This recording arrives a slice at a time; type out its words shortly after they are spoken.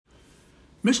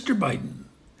Mr. Biden,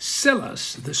 sell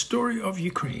us the story of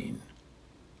Ukraine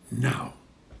now.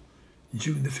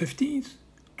 June the 15th,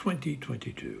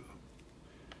 2022.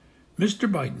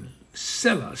 Mr. Biden,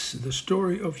 sell us the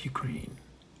story of Ukraine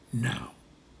now.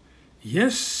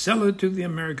 Yes, sell it to the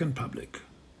American public.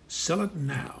 Sell it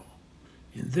now.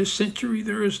 In this century,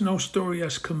 there is no story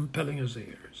as compelling as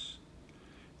theirs.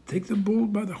 Take the bull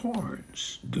by the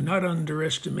horns. Do not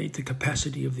underestimate the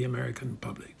capacity of the American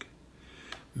public.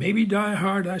 Maybe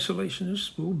die-hard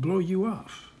isolationists will blow you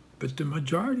off, but the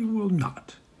majority will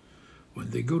not.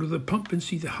 When they go to the pump and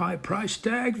see the high price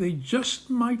tag, they just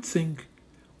might think,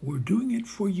 we're doing it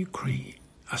for Ukraine,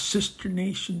 a sister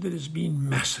nation that is being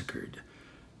massacred,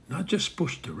 not just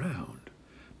pushed around,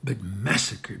 but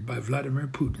massacred by Vladimir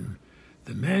Putin,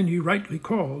 the man you rightly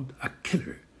called a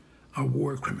killer, a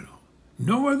war criminal.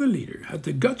 No other leader had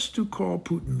the guts to call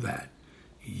Putin that.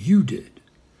 You did.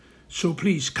 So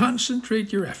please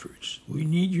concentrate your efforts. We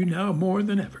need you now more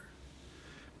than ever.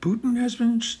 Putin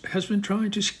has been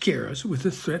trying to scare us with the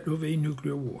threat of a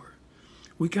nuclear war.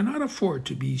 We cannot afford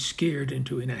to be scared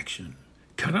into inaction,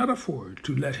 cannot afford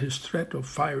to let his threat of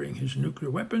firing his nuclear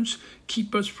weapons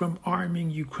keep us from arming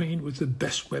Ukraine with the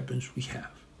best weapons we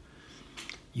have.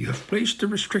 You have placed a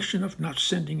restriction of not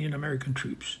sending in American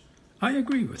troops. I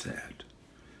agree with that.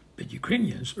 But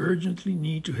Ukrainians urgently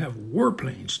need to have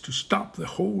warplanes to stop the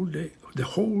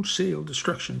wholesale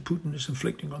destruction Putin is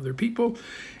inflicting on their people,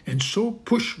 and so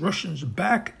push Russians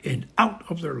back and out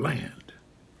of their land.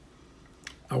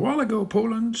 A while ago,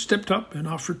 Poland stepped up and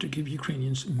offered to give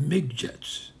Ukrainians MiG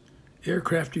jets,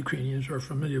 aircraft Ukrainians are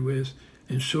familiar with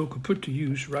and so could put to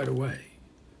use right away.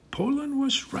 Poland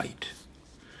was right.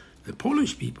 The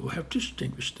Polish people have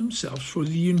distinguished themselves for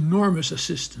the enormous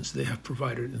assistance they have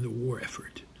provided in the war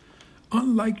effort,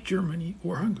 unlike Germany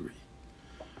or Hungary.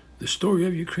 The story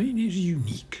of Ukraine is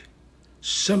unique.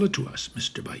 Sell it to us,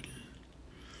 Mr. Biden.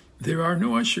 There are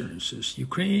no assurances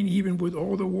Ukraine, even with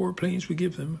all the warplanes we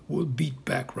give them, will beat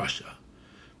back Russia,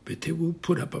 but they will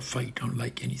put up a fight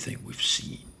unlike anything we've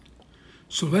seen.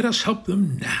 So let us help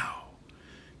them now.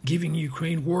 Giving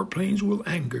Ukraine warplanes will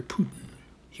anger Putin.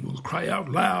 He will cry out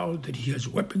loud that he has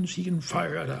weapons he can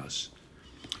fire at us.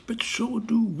 But so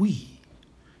do we.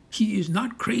 He is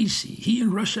not crazy. He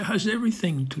and Russia has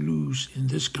everything to lose in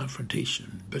this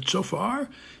confrontation. But so far,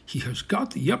 he has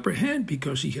got the upper hand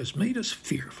because he has made us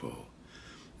fearful.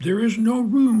 There is no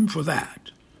room for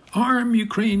that. Arm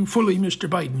Ukraine fully, Mr.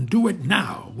 Biden. Do it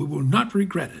now. We will not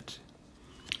regret it.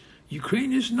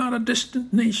 Ukraine is not a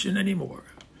distant nation anymore.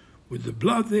 With the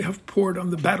blood they have poured on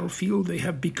the battlefield, they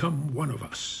have become one of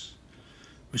us.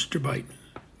 Mr. Biden,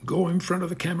 go in front of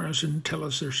the cameras and tell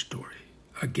us their story,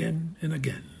 again and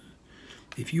again.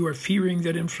 If you are fearing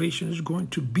that inflation is going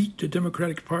to beat the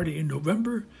Democratic Party in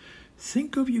November,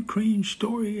 think of Ukraine's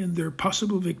story and their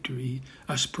possible victory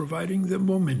as providing the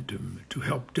momentum to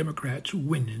help Democrats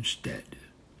win instead.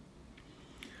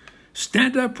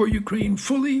 Stand up for Ukraine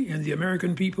fully, and the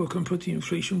American people can put the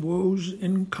inflation woes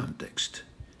in context.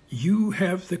 You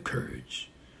have the courage.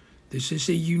 This is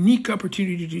a unique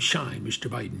opportunity to shine, Mr.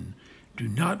 Biden. Do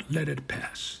not let it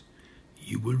pass.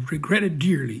 You will regret it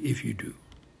dearly if you do.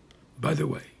 By the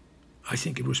way, I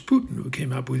think it was Putin who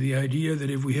came up with the idea that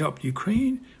if we helped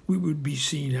Ukraine, we would be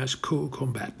seen as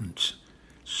co-combatants.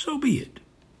 So be it.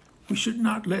 We should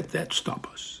not let that stop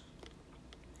us.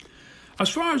 As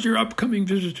far as your upcoming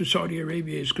visit to Saudi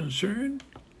Arabia is concerned,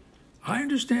 I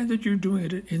understand that you're doing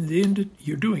it in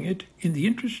the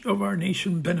interest of our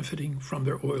nation benefiting from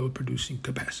their oil-producing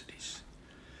capacities.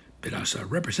 But as a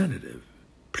representative,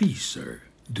 please, sir,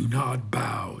 do not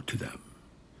bow to them.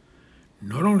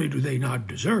 Not only do they not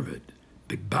deserve it,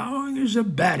 but bowing is a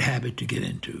bad habit to get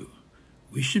into.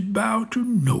 We should bow to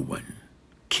no one,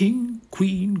 king,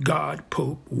 queen, god,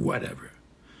 pope, whatever.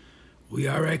 We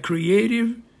are a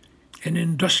creative and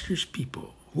industrious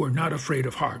people who are not afraid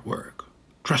of hard work.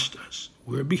 Trust us.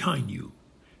 We're behind you.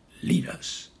 Lead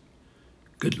us.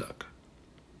 Good luck.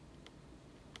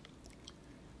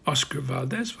 Oscar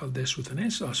Valdez, Valdez with an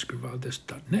S,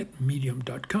 oscarvaldez.net,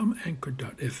 medium.com,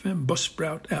 anchor.fm,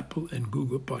 Buzzsprout, Apple, and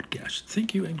Google Podcasts.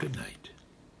 Thank you and good night.